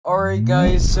Alright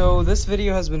guys, so this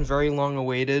video has been very long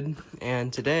awaited,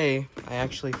 and today I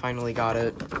actually finally got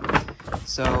it.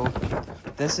 So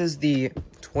this is the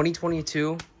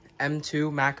 2022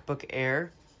 M2 MacBook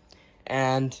Air,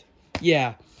 and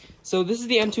yeah, so this is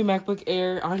the M2 MacBook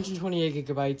Air, 128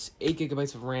 gigabytes, 8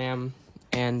 gigabytes of RAM,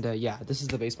 and yeah, this is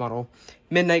the base model,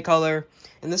 midnight color,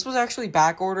 and this was actually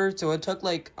back ordered, so it took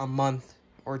like a month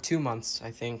or 2 months, I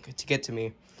think, to get to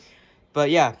me. But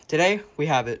yeah, today we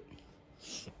have it.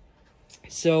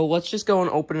 So let's just go and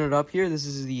open it up here. This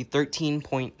is the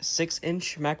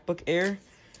 13.6-inch MacBook Air.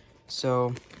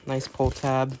 So nice pull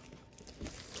tab.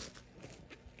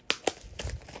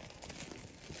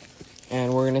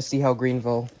 And we're gonna see how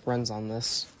Greenville runs on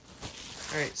this.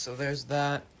 Alright, so there's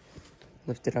that.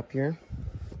 Lift it up here.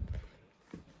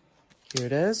 Here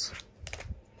it is.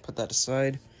 Put that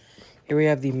aside. Here we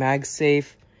have the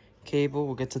MagSafe cable.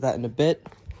 We'll get to that in a bit.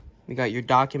 We got your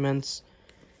documents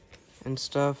and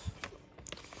stuff.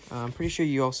 I'm pretty sure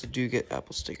you also do get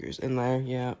Apple stickers in there,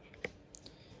 yeah.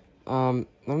 I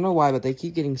don't know why, but they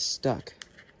keep getting stuck.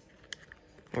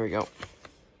 There we go.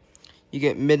 You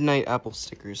get midnight Apple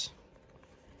stickers.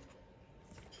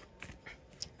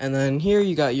 And then here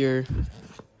you got your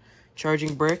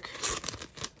charging brick.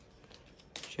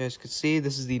 As you guys can see,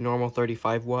 this is the normal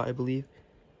 35 watt, I believe.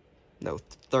 No,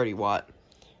 30 watt.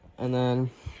 And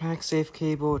then MagSafe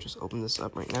cable, just open this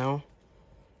up right now.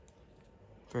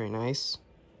 Very nice.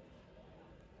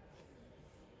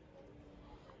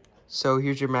 So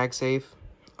here's your MagSafe.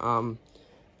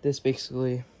 This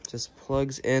basically just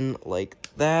plugs in like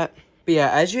that. But yeah,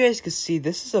 as you guys can see,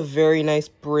 this is a very nice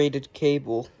braided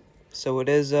cable. So it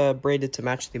is braided to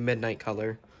match the midnight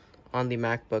color on the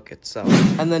MacBook itself.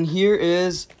 And then here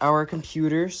is our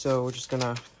computer. So we're just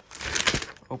gonna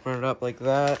open it up like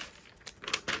that.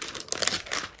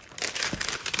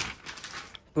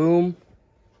 Boom.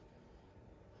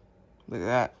 Look at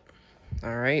that.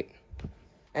 All right.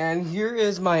 And here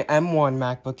is my M1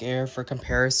 MacBook Air for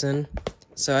comparison.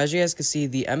 So as you guys can see,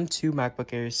 the M2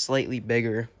 MacBook Air is slightly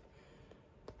bigger.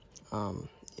 Yeah.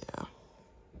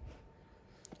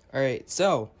 Alright,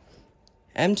 so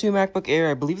M2 MacBook Air,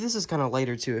 I believe this is kind of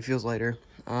lighter too. It feels lighter.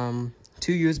 2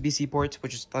 USB-C ports,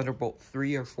 which is Thunderbolt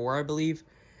 3 or 4, I believe.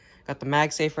 Got the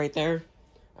MagSafe right there.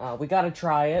 We gotta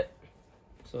try it.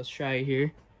 So let's try it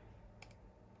here.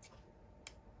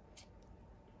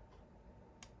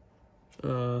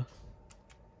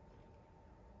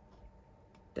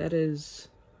 That is,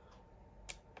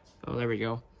 oh, there we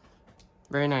go.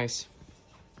 Very nice.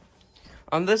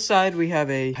 On this side, we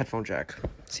have a headphone jack.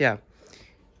 So yeah.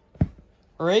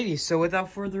 Alrighty, so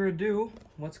without further ado,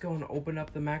 let's go and open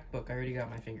up the MacBook. I already got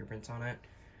my fingerprints on it.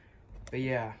 But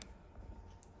yeah,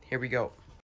 here we go.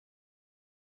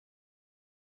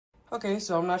 Okay,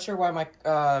 so I'm not sure why my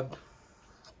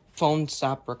phone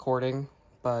stopped recording,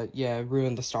 but yeah, it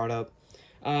ruined the startup.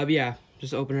 But yeah,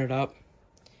 just open it up.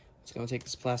 Just gonna take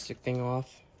this plastic thing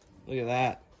off. Look at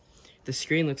that. The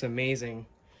screen looks amazing.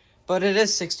 But it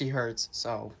is 60 hertz,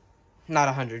 so not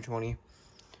 120.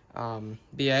 But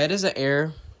yeah, it is an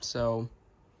Air, so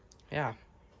yeah.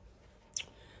 But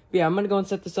yeah, I'm gonna go and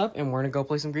set this up, and we're gonna go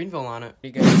play some Greenville on it. Hey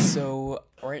guys, so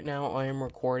right now I am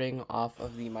recording off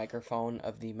of the microphone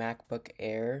of the MacBook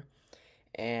Air.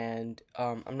 And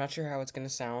I'm not sure how it's gonna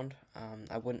sound.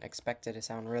 I wouldn't expect it to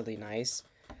sound really nice.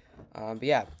 But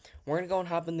yeah, we're gonna go and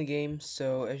hop in the game.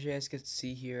 So as you guys can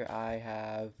see here, I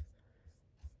have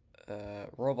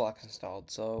Roblox installed.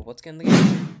 So let's get in the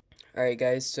game. Alright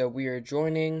guys, so we are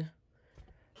joining.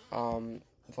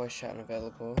 Voice chat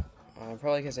unavailable.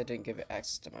 Probably because I didn't give it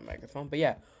access to my microphone. But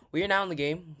yeah, we are now in the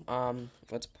game.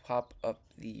 Let's pop up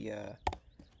the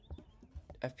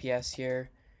FPS here.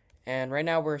 And right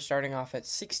now we're starting off at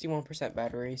 61%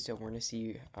 battery, so we're going to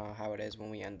see how it is when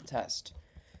we end the test.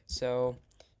 So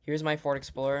here's my Ford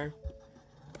Explorer.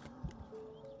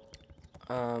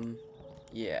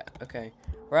 Yeah, okay.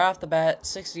 Right off the bat,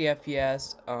 60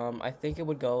 FPS. I think it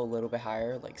would go a little bit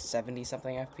higher, like 70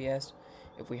 something FPS,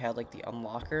 if we had like the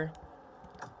unlocker.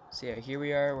 So yeah, here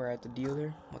we are, we're at the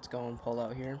dealer. Let's go and pull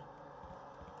out here.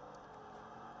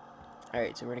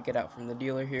 Alright, so we're going to get out from the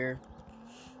dealer here.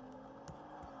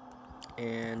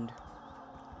 And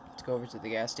let's go over to the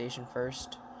gas station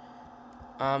first.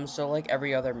 So like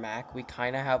every other Mac, we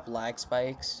kind of have lag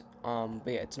spikes. But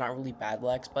yeah, it's not really bad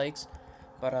lag spikes.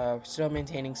 But still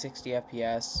maintaining 60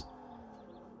 FPS.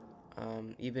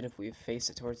 Even if we face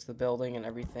it towards the building and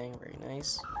everything. Very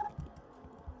nice.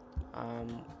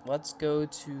 Let's go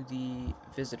to the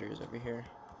visitors over here.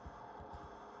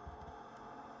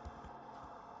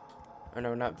 Or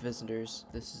no, not visitors.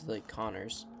 This is like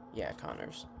Connors. Yeah,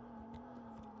 Connors.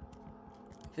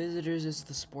 visitors is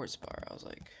the sports bar. I was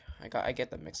like, I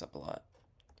get them mixed up a lot.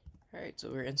 Alright,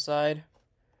 so we're inside.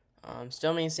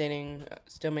 Still maintaining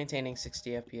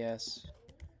 60 FPS.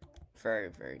 Very,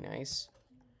 very nice.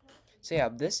 So yeah,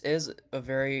 this is a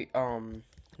very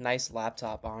nice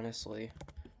laptop, honestly.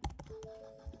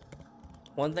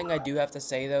 One thing I do have to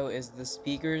say though is the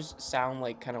speakers sound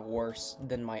like kind of worse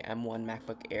than my M1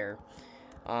 MacBook Air,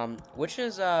 which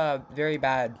is very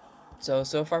bad. So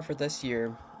far for this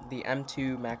year, the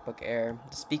M2 MacBook Air,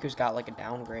 the speakers got like a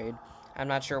downgrade. I'm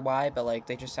not sure why, but like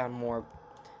they just sound more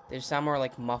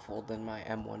like muffled than my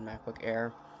M1 MacBook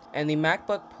Air. And the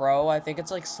MacBook Pro, I think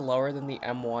it's like slower than the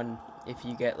M1 if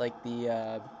you get like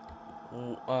the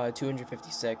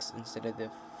 256 instead of the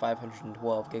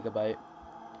 512 gigabyte.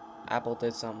 Apple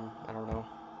did something, I don't know.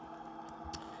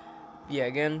 But yeah,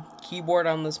 again, keyboard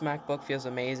on this MacBook feels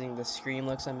amazing. The screen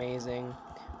looks amazing.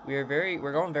 We're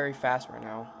going very fast right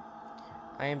now.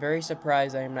 I am very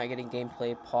surprised I am not getting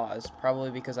gameplay pause,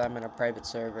 probably because I'm in a private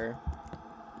server.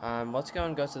 Let's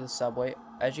go to the subway.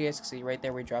 As you guys can see right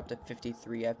there, we dropped to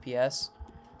 53 FPS.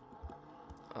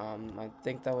 I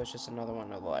think that was just another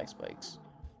one of the lag spikes.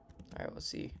 Alright, let's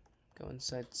see. Go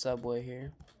inside the subway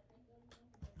here.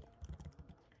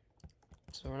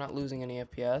 So we're not losing any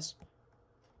FPS.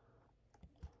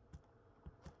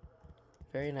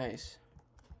 Very nice.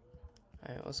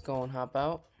 Alright, let's go and hop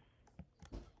out.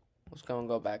 Let's go and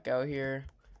go back out here.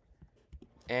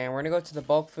 And we're gonna go to the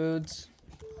bulk foods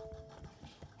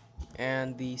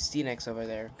and the Scenics over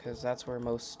there, because that's where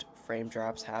most frame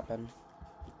drops happen.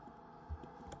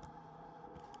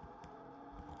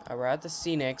 We're at the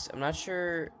Scenics. I'm not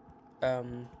sure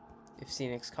if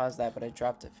Scenics caused that, but I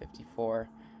dropped to 54.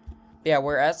 But yeah,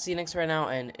 we're at Scenics right now,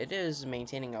 and it is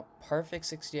maintaining a perfect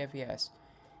 60 FPS.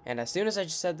 And as soon as I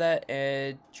just said that,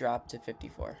 it dropped to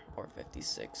 54 or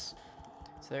 56.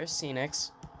 So there's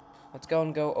Scenics. Let's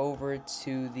go over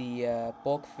to the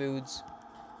bulk foods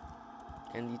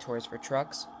and the tours for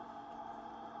trucks.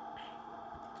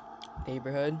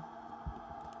 Neighborhood.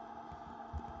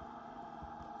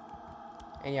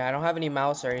 And yeah, I don't have any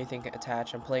mouse or anything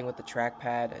attached. I'm playing with the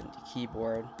trackpad and the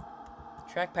keyboard.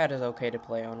 Trackpad is okay to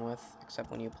play on with, except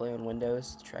when you play on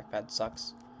Windows, the trackpad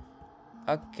sucks.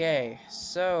 Okay,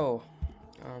 so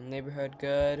neighborhood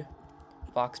good.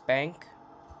 Fox Bank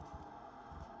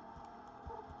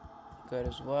good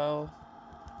as well.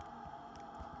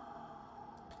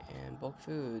 And bulk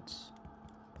foods.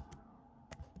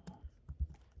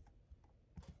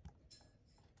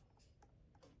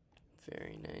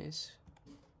 Very nice.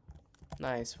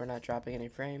 Nice, we're not dropping any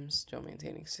frames, still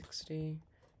maintaining 60.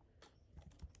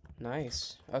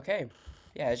 Nice. Okay.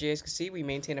 Yeah, as you guys can see, we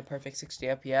maintain a perfect 60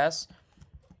 FPS.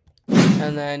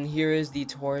 And then here is the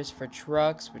tours for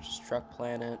trucks, which is Truck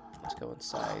Planet. Let's go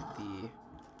inside the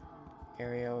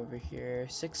area over here.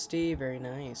 60, very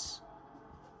nice.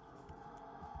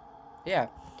 Yeah,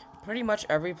 pretty much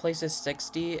every place is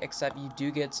 60, except you do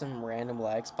get some random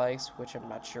lag spikes, which I'm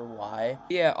not sure why.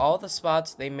 Yeah, all the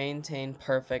spots, they maintain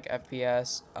perfect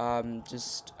FPS,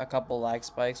 just a couple lag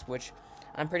spikes, which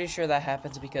I'm pretty sure that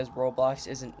happens because Roblox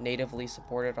isn't natively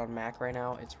supported on Mac right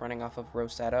now. It's running off of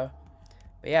Rosetta.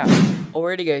 But yeah,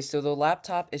 alrighty guys, so the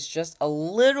laptop is just a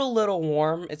little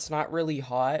warm. It's not really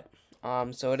hot,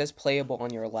 so it is playable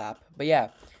on your lap. But yeah,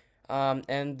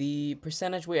 and the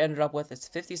percentage we ended up with is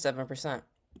 57%.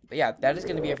 But yeah, that is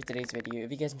going to be it for today's video.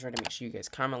 If you guys enjoyed it, make sure you guys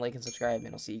comment, like, and subscribe,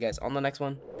 and I'll see you guys on the next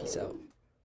one. Peace out.